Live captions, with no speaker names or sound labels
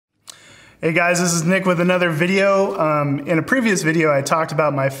Hey guys, this is Nick with another video. In a previous video, I talked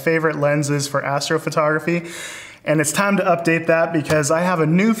about my favorite lenses for astrophotography, and it's time to update that because I have a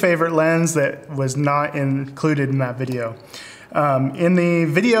new favorite lens that was not included in that video. In the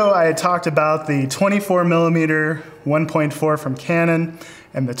video, I had talked about the 24mm 1.4 from Canon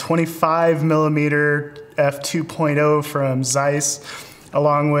and the 25mm f2.0 from Zeiss,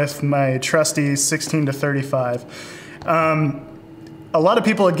 along with my trusty 16-35. A lot of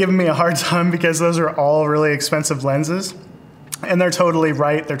people have given me a hard time because those are all really expensive lenses, and they're totally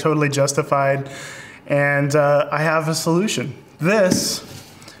right, they're totally justified, and I have a solution. This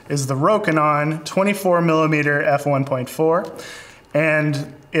is the Rokinon 24mm f1.4,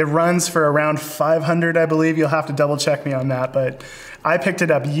 and it runs for around $500, I believe. You'll have to double check me on that, but I picked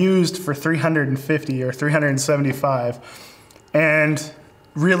it up used for $350 or $375, and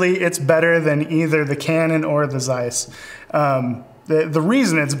really it's better than either the Canon or the Zeiss. The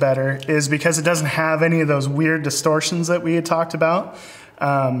reason it's better is because it doesn't have any of those weird distortions that we had talked about.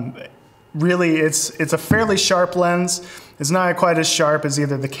 Really, it's a fairly sharp lens. It's not quite as sharp as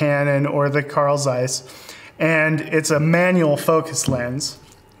either the Canon or the Carl Zeiss. And it's a manual focus lens,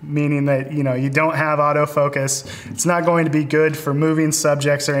 meaning that you don't have autofocus. It's not going to be good for moving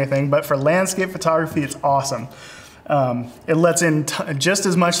subjects or anything, but for landscape photography, it's awesome. It lets in just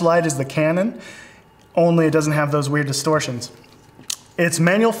as much light as the Canon, only it doesn't have those weird distortions. It's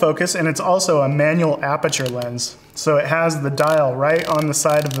manual focus, and it's also a manual aperture lens. So it has the dial right on the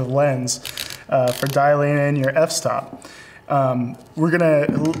side of the lens for dialing in your f-stop.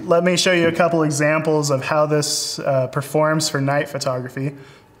 Let me show you a couple examples of how this performs for night photography.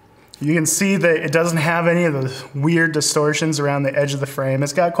 You can see that it doesn't have any of the weird distortions around the edge of the frame.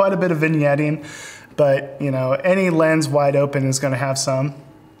 It's got quite a bit of vignetting, but any lens wide open is going to have some.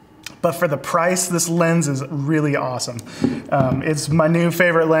 But for the price, this lens is really awesome. It's my new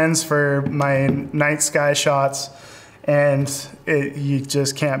favorite lens for my night sky shots, and you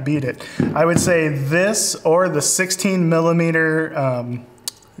just can't beat it. I would say this or the 16mm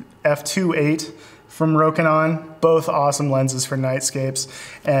f2.8 from Rokinon, both awesome lenses for nightscapes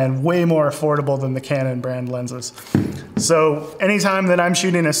and way more affordable than the Canon brand lenses. So anytime that I'm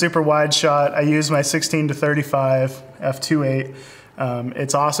shooting a super wide shot, I use my 16-35 f2.8.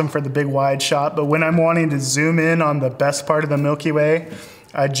 It's awesome for the big wide shot, but when I'm wanting to zoom in on the best part of the Milky Way,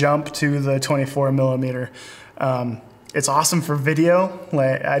 I jump to the 24mm. It's awesome for video.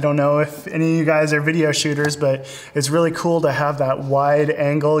 I don't know if any of you guys are video shooters, but it's really cool to have that wide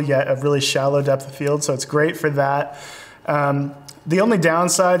angle yet a really shallow depth of field, so it's great for that. The only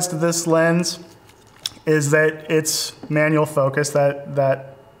downsides to this lens is that it's manual focus. That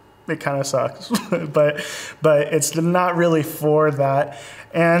it kind of sucks, but it's not really for that.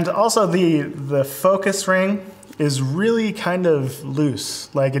 And also the focus ring is really kind of loose.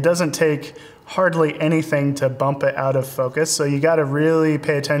 Like, it doesn't take hardly anything to bump it out of focus. So you got to really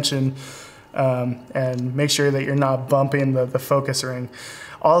pay attention and make sure that you're not bumping the focus ring.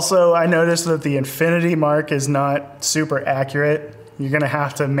 Also, I noticed that the infinity mark is not super accurate. You're going to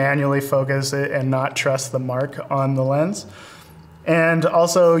have to manually focus it and not trust the mark on the lens. And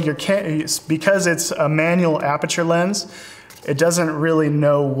also, because it's a manual aperture lens, it doesn't really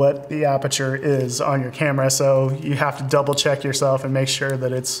know what the aperture is on your camera, so you have to double check yourself and make sure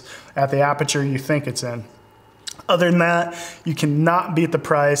that it's at the aperture you think it's in. Other than that, you cannot beat the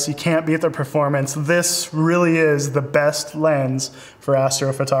price, you can't beat the performance. This really is the best lens for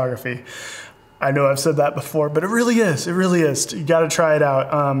astrophotography. I know I've said that before, but it really is. You gotta try it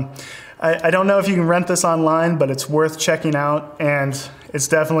out. I don't know if you can rent this online, but it's worth checking out, and it's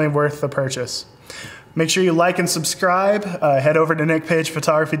definitely worth the purchase. Make sure you like and subscribe. Head over to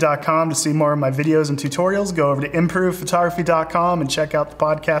nickpagephotography.com to see more of my videos and tutorials. Go over to improvephotography.com and check out the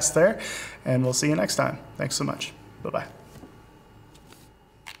podcast there, and we'll see you next time. Thanks so much. Bye-bye.